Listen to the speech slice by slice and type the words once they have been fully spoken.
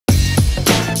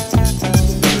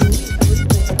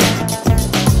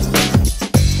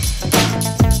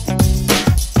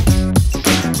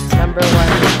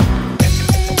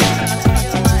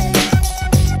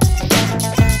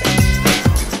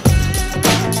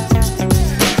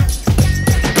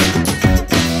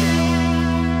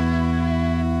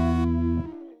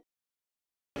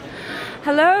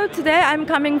today I'm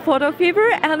coming Photo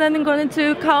Fever, and then I'm going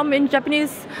to come in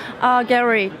Japanese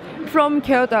gallery from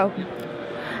Kyoto.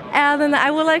 And then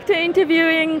I would like to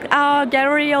interviewing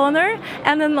gallery owner,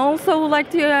 and then also would like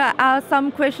to ask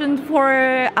some questions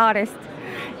for artists.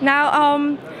 Now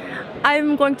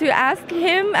I'm going to ask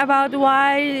him about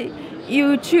why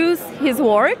you choose his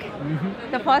work.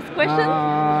 The first question.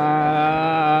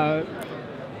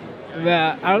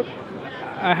 Well,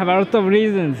 I have a lot of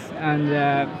reasons, and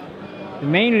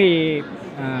mainly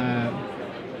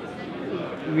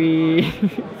we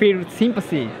feel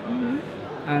sympathy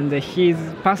and his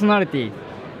personality,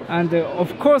 and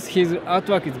of course his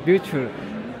artwork is beautiful.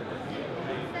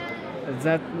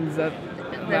 That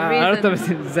a lot of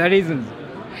the reasons.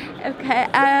 Okay,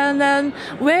 and then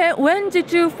when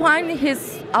did you find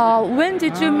his? When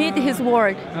did you meet his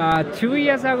work? 2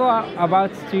 years ago,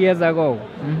 about 2 years ago.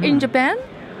 In Japan?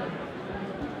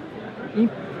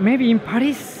 Maybe in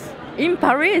Paris. In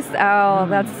Paris? Oh,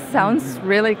 that sounds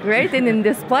really great in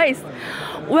this place.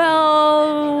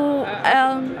 Well,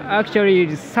 actually,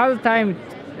 the third time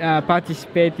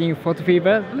participating Photo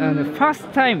Fever, and the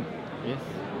first time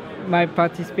my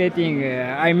participating,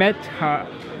 I met her.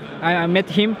 I met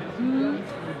him.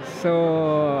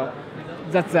 So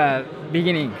that's the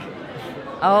beginning.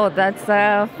 Oh, that's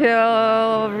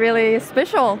feel really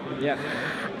special. Yeah.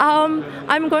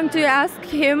 I'm going to ask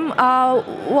him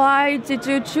why did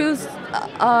you choose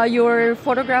your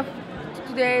photograph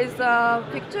today's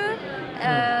picture,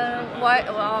 and why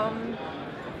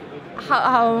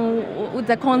how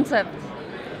the concept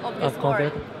of this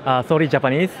work. Sorry,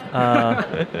 Japanese.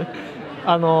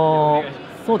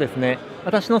 そうですね。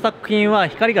私の作品は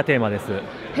光がテーマです。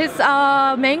His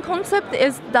main concept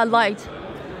is the light.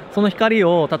 その光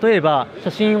を例えば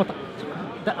写真を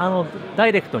ダ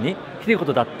イレクトに切るこ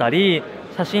とだったり、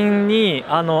写真に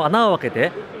穴を開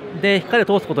けてで光を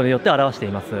通すことによって表して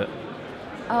います。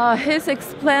He's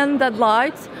explained the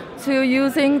light to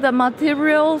using the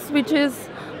materials, which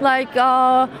is like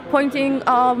pointing,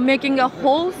 making a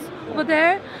holes over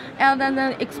there, and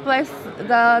then express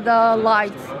the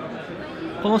light.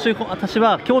 この手法、私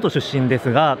は京都出身で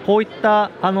すが、こういった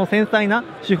繊細な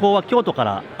手法は京都か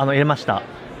ら得ました。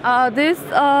This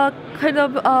kind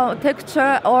of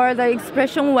texture or the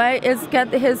expression way is get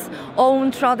his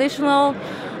own traditional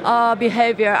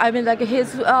behavior. I mean, like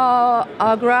his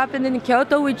grew up in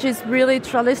Kyoto, which is really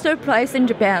traditional place in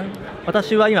Japan.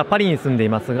 私は今パリに住んでい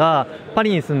ますが、パ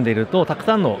リに住んでいるとたく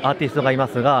さんのアーティストがいま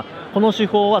すが、この手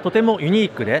法はとてもユニ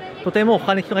ークで、とても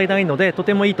他に人がいないので、と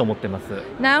てもいいと思っています。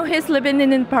Now he's living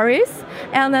in Paris,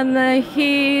 and then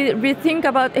he rethink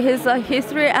about his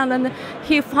history, and then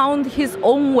he found his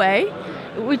own way,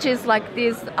 which is like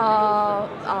this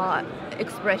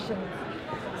expression.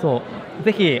 そう、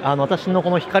ぜひ私のこ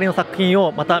の光の作品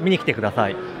をまた見に来てくださ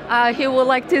い。He would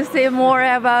like to see more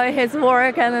about his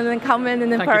work and then come in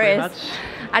Paris.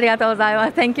 ありがとうございま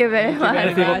す。Thank you very much. あ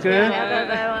りがとうござい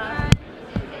ます。